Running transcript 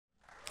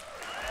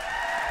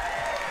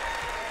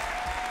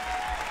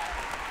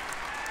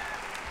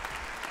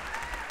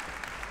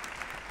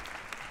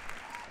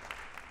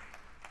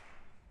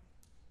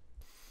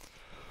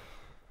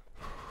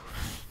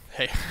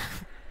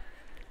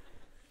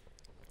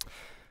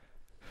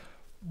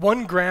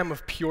1 gram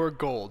of pure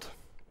gold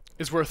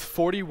is worth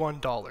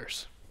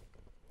 $41.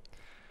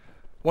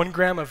 1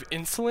 gram of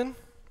insulin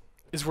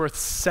is worth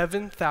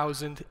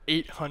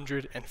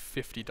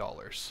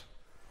 $7,850.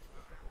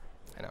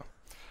 I know.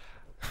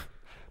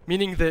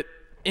 Meaning that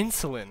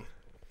insulin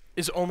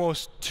is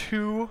almost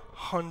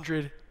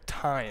 200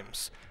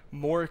 times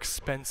more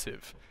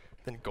expensive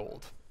than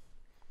gold.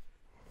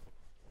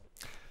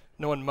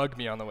 No one mugged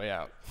me on the way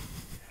out.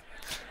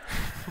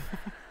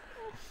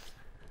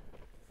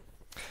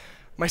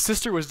 My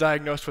sister was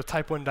diagnosed with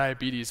type 1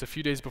 diabetes a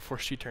few days before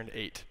she turned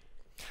 8.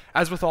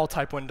 As with all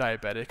type 1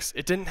 diabetics,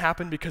 it didn't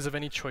happen because of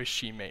any choice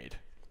she made.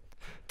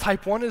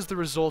 Type 1 is the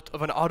result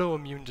of an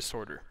autoimmune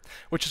disorder,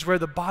 which is where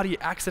the body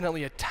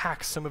accidentally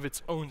attacks some of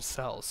its own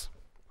cells.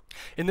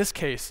 In this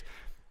case,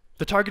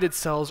 the targeted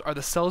cells are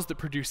the cells that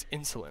produce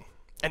insulin,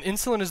 and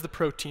insulin is the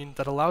protein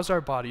that allows our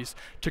bodies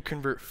to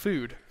convert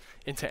food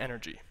into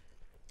energy.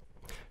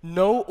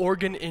 No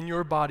organ in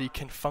your body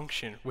can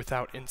function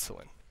without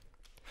insulin.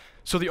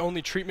 So the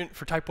only treatment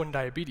for type 1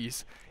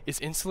 diabetes is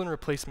insulin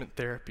replacement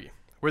therapy,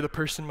 where the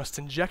person must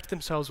inject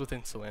themselves with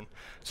insulin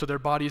so their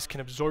bodies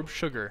can absorb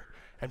sugar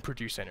and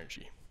produce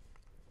energy.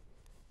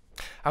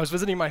 I was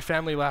visiting my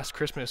family last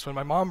Christmas when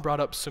my mom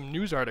brought up some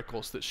news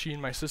articles that she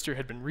and my sister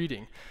had been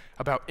reading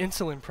about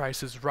insulin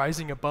prices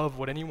rising above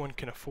what anyone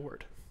can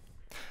afford.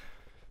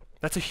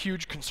 That's a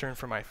huge concern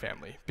for my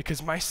family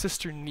because my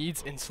sister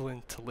needs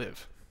insulin to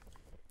live.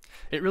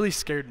 It really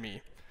scared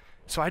me,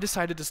 so I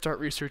decided to start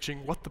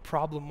researching what the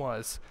problem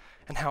was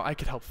and how I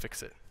could help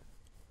fix it.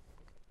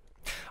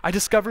 I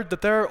discovered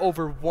that there are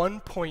over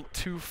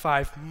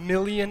 1.25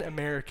 million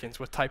Americans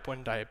with type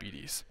 1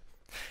 diabetes,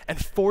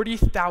 and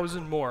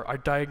 40,000 more are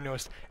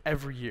diagnosed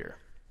every year.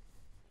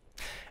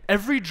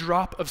 Every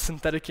drop of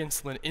synthetic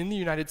insulin in the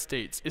United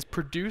States is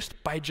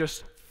produced by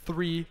just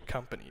 3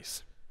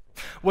 companies.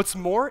 What's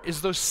more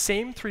is those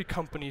same 3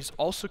 companies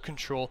also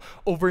control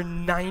over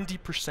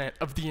 90%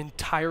 of the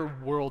entire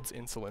world's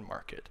insulin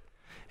market,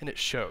 and it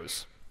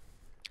shows.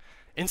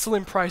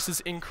 Insulin prices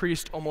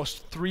increased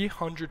almost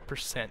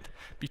 300%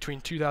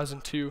 between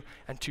 2002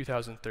 and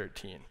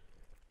 2013.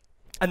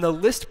 And the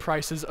list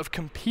prices of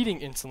competing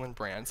insulin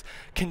brands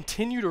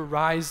continue to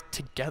rise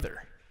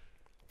together.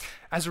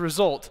 As a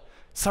result,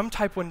 some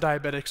type 1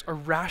 diabetics are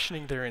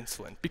rationing their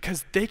insulin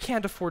because they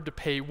can't afford to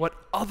pay what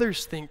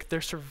others think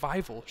their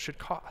survival should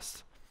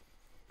cost.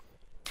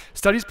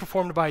 Studies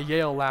performed by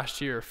Yale last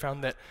year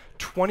found that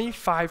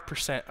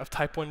 25% of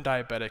type 1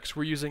 diabetics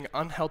were using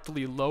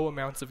unhealthily low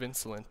amounts of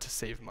insulin to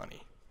save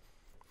money.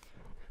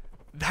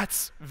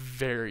 That's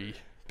very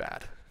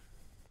bad.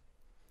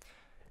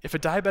 If a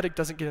diabetic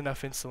doesn't get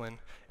enough insulin,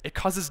 it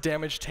causes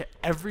damage to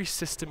every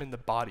system in the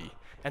body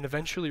and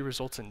eventually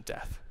results in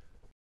death.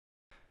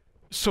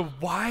 So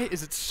why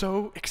is it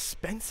so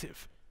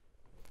expensive?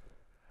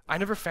 I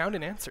never found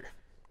an answer.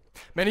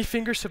 Many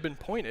fingers have been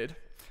pointed,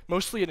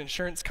 mostly at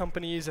insurance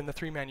companies and the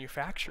 3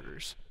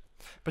 manufacturers,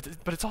 but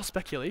it's all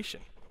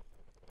speculation.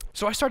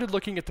 So I started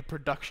looking at the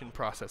production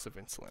process of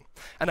insulin,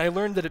 and I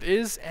learned that it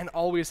is and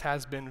always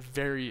has been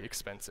very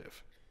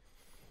expensive.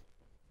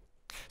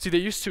 See, they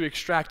used to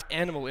extract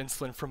animal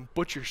insulin from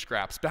butcher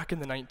scraps back in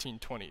the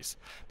 1920s,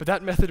 but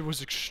that method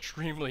was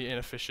extremely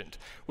inefficient,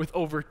 with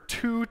over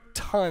 2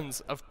 tons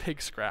of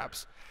pig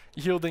scraps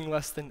yielding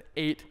less than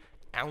 8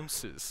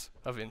 ounces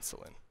of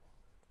insulin.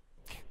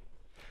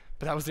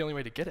 But that was the only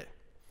way to get it.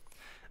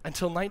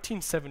 Until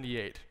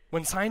 1978,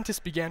 when scientists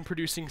began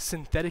producing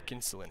synthetic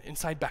insulin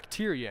inside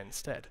bacteria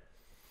instead.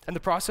 And the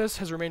process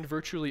has remained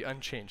virtually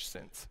unchanged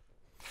since.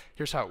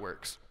 Here's how it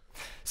works.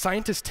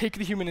 Scientists take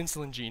the human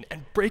insulin gene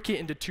and break it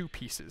into 2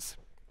 pieces.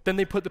 Then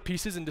they put the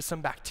pieces into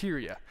some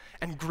bacteria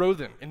and grow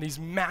them in these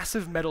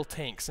massive metal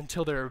tanks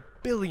until there are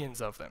billions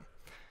of them.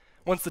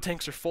 Once the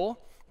tanks are full,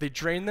 they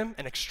drain them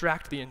and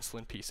extract the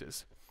insulin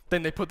pieces.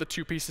 Then they put the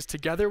 2 pieces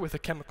together with a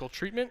chemical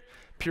treatment,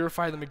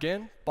 purify them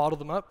again, bottle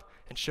them up,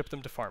 and ship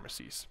them to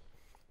pharmacies.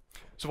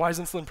 So why is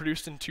insulin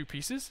produced in 2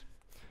 pieces?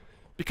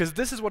 Because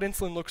this is what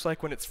insulin looks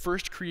like when it's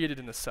first created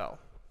in the cell.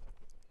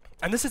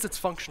 And this is its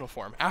functional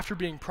form after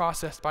being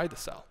processed by the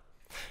cell.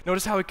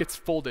 Notice how it gets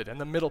folded and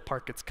the middle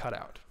part gets cut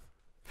out.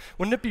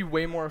 Wouldn't it be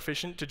way more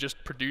efficient to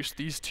just produce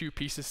these 2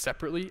 pieces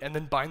separately and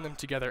then bind them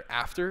together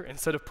after,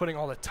 instead of putting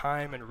all the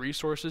time and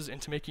resources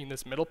into making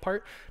this middle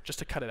part just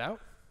to cut it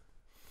out?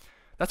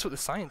 That's what the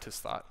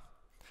scientists thought,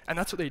 and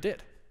that's what they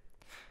did.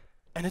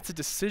 And it's a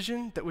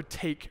decision that would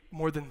take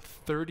more than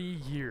 30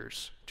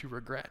 years to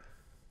regret.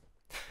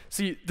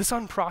 See, this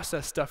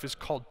unprocessed stuff is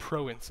called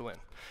proinsulin,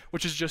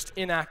 which is just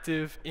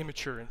inactive,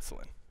 immature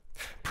insulin.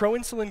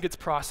 Proinsulin gets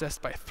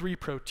processed by 3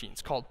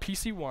 proteins called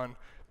PC1,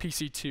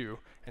 PC2,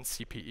 and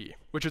CPE,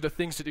 which are the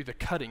things that do the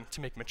cutting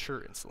to make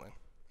mature insulin.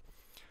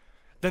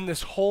 Then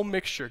this whole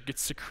mixture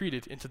gets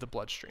secreted into the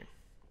bloodstream.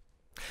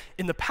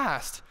 In the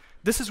past,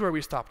 this is where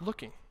we stopped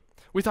looking.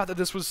 We thought that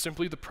this was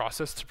simply the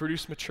process to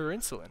produce mature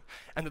insulin,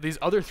 and that these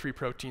other 3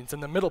 proteins in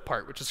the middle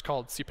part, which is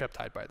called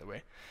C-peptide, by the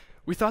way,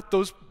 we thought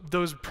those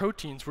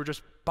proteins were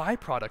just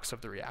byproducts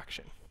of the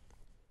reaction.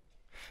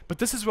 But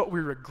this is what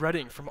we're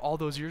regretting from all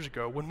those years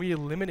ago when we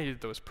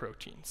eliminated those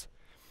proteins.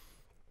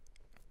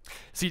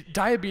 See,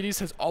 diabetes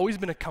has always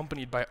been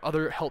accompanied by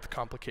other health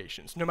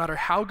complications, no matter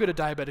how good a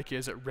diabetic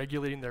is at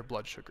regulating their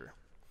blood sugar.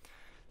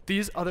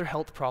 These other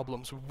health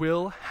problems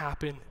will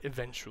happen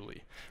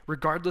eventually,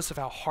 regardless of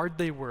how hard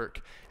they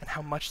work and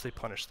how much they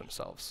punish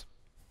themselves.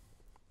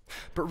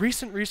 But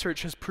recent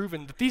research has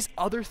proven that these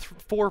other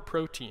 4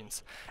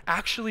 proteins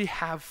actually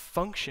have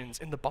functions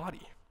in the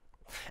body.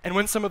 And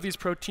when some of these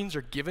proteins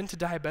are given to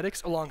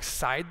diabetics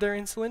alongside their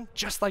insulin,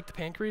 just like the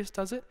pancreas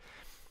does it,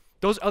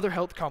 those other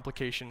health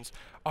complications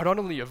are not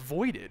only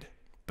avoided,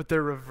 but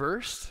they're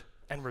reversed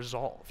and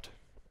resolved.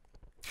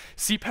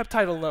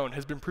 C-peptide alone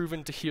has been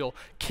proven to heal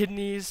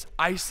kidneys,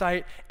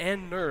 eyesight,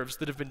 and nerves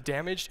that have been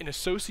damaged in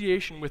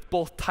association with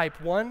both type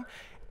 1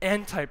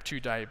 and type 2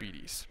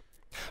 diabetes.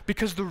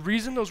 Because the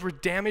reason those were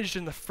damaged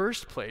in the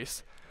first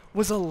place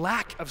was a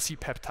lack of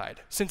C-peptide,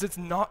 since it's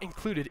not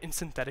included in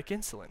synthetic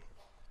insulin.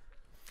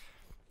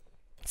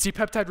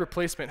 C-peptide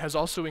replacement has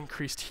also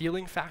increased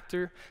healing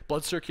factor,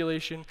 blood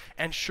circulation,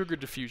 and sugar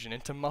diffusion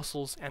into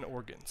muscles and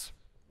organs.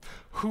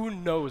 Who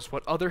knows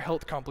what other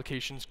health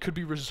complications could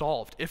be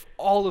resolved if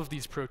all of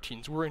these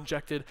proteins were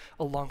injected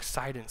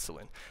alongside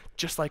insulin,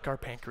 just like our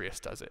pancreas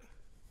does it.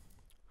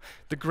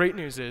 The great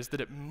news is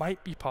that it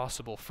might be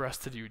possible for us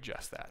to do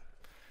just that.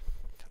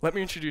 Let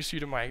me introduce you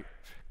to my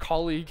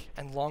colleague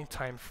and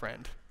longtime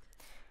friend,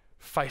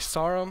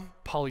 Physarum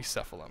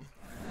polycephalum.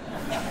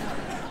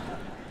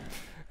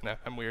 No,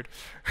 I'm weird.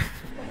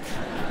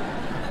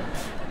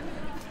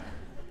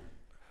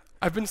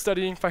 I've been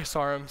studying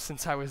Physarum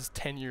since I was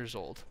 10 years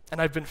old, and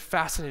I've been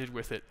fascinated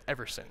with it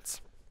ever since.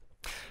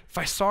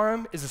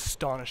 Physarum is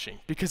astonishing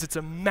because it's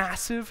a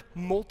massive,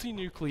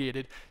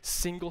 multinucleated,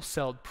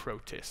 single-celled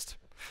protist,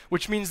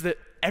 which means that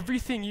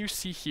everything you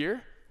see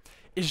here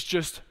is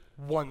just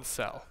one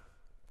cell.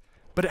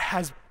 But it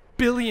has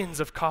billions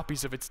of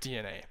copies of its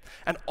DNA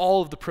and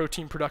all of the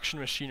protein production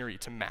machinery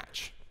to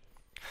match.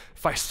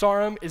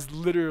 Physarum is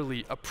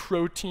literally a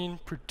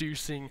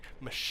protein-producing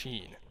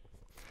machine.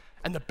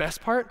 And the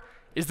best part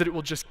is that it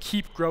will just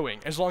keep growing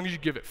as long as you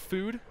give it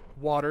food,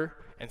 water,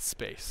 and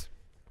space.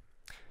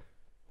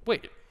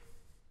 Wait,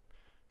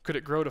 could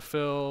it grow to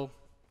fill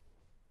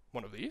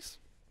one of these?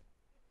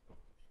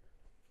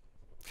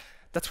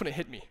 That's when it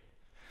hit me.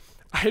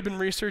 I had been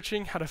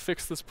researching how to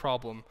fix this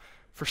problem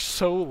for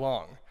so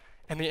long,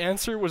 and the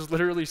answer was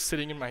literally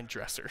sitting in my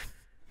dresser.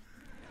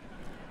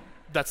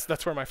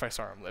 That's where my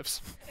Physarum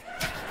lives.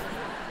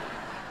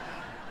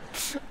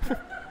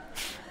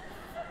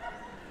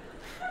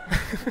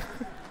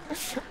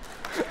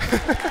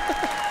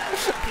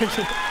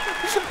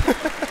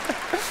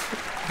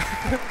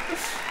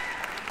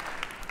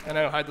 I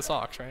know, hide the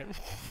socks, right?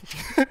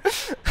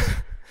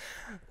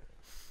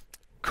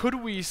 Could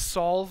we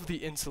solve the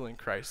insulin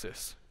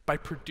crisis by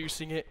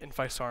producing it in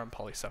Physarum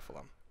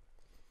polycephalum?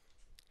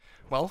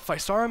 Well,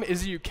 Physarum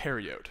is a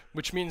eukaryote,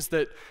 which means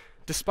that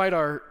despite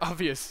our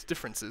obvious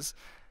differences,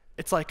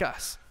 it's like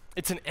us.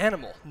 It's an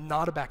animal,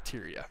 not a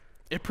bacteria.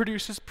 It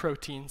produces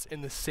proteins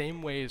in the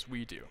same way as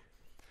we do.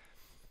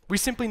 We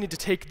simply need to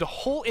take the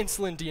whole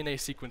insulin DNA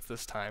sequence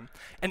this time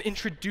and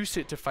introduce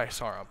it to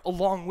Physarum,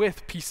 along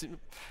with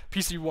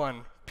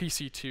PC1,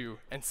 PC2,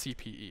 and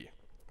CPE.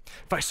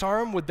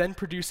 Physarum would then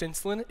produce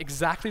insulin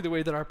exactly the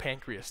way that our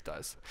pancreas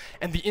does,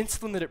 and the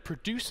insulin that it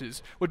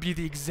produces would be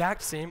the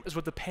exact same as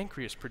what the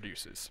pancreas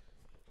produces.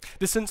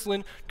 This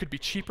insulin could be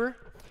cheaper,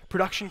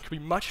 production could be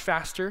much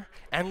faster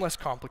and less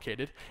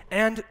complicated,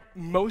 and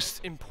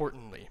most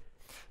importantly,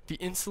 the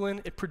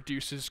insulin it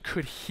produces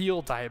could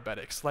heal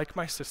diabetics, like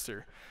my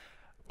sister,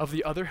 of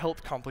the other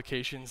health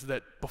complications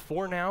that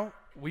before now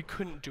we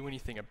couldn't do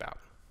anything about.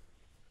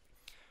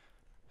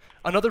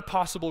 Another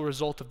possible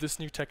result of this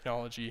new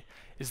technology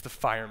is the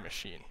Fire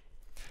machine,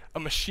 a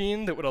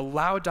machine that would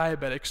allow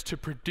diabetics to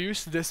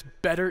produce this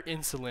better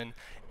insulin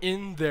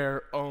in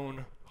their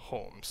own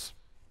homes.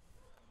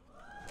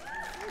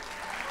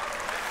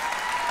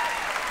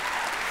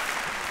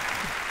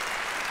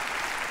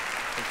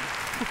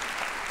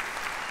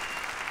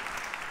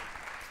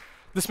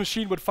 This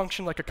machine would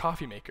function like a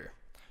coffee maker.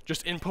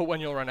 Just input when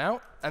you'll run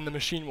out, and the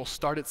machine will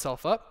start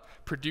itself up,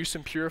 produce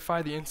and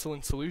purify the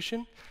insulin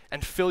solution,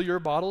 and fill your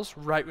bottles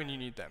right when you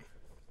need them.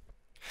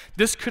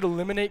 This could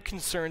eliminate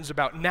concerns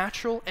about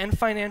natural and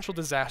financial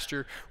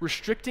disaster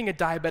restricting a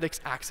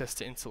diabetic's access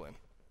to insulin.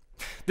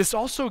 This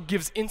also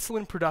gives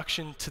insulin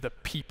production to the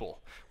people,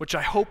 which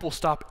I hope will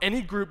stop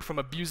any group from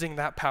abusing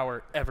that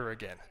power ever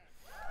again.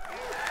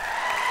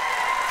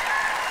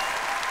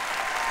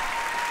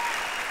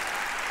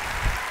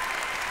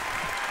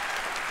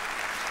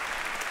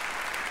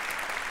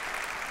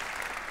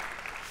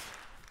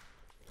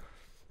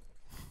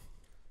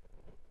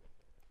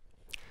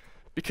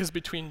 Because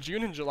between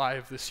June and July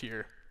of this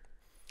year,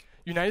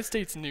 United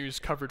States news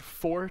covered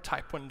 4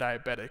 type 1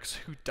 diabetics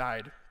who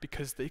died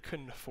because they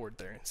couldn't afford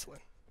their insulin.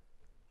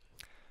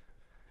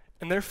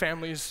 And their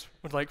families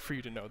would like for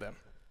you to know them.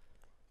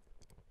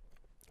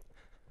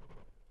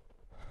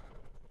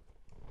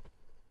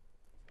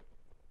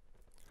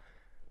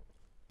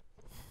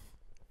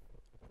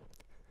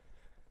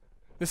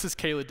 This is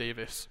Kayla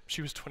Davis.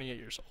 She was 28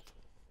 years old.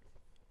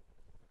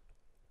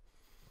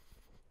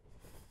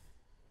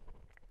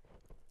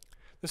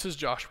 This is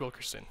Josh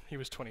Wilkerson. He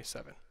was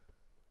 27.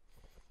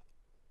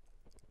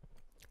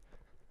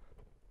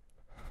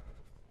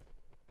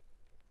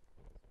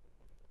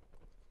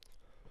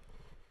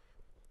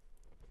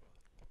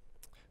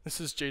 This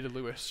is Jada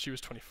Louis. She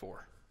was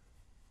 24.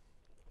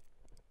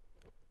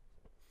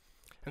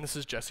 And this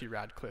is Jesy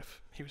Radcliff.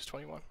 He was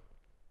 21.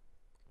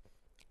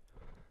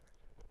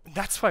 And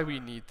that's why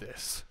we need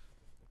this.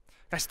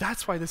 Guys,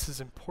 that's why this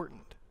is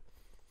important.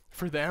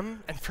 For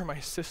them and for my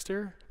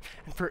sister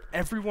and for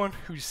everyone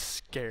who's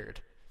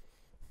scared.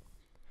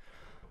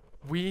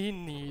 We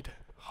need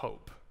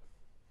hope.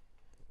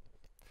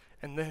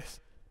 And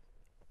this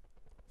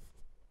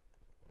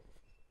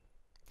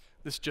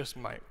just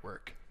might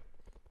work.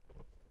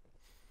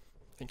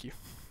 Thank you.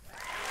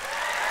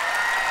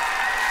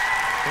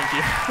 Thank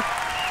you.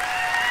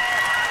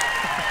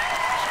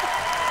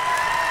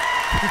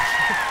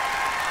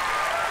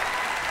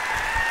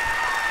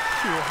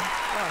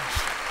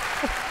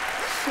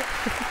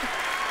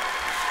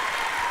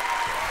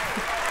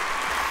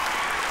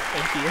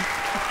 Thank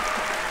you.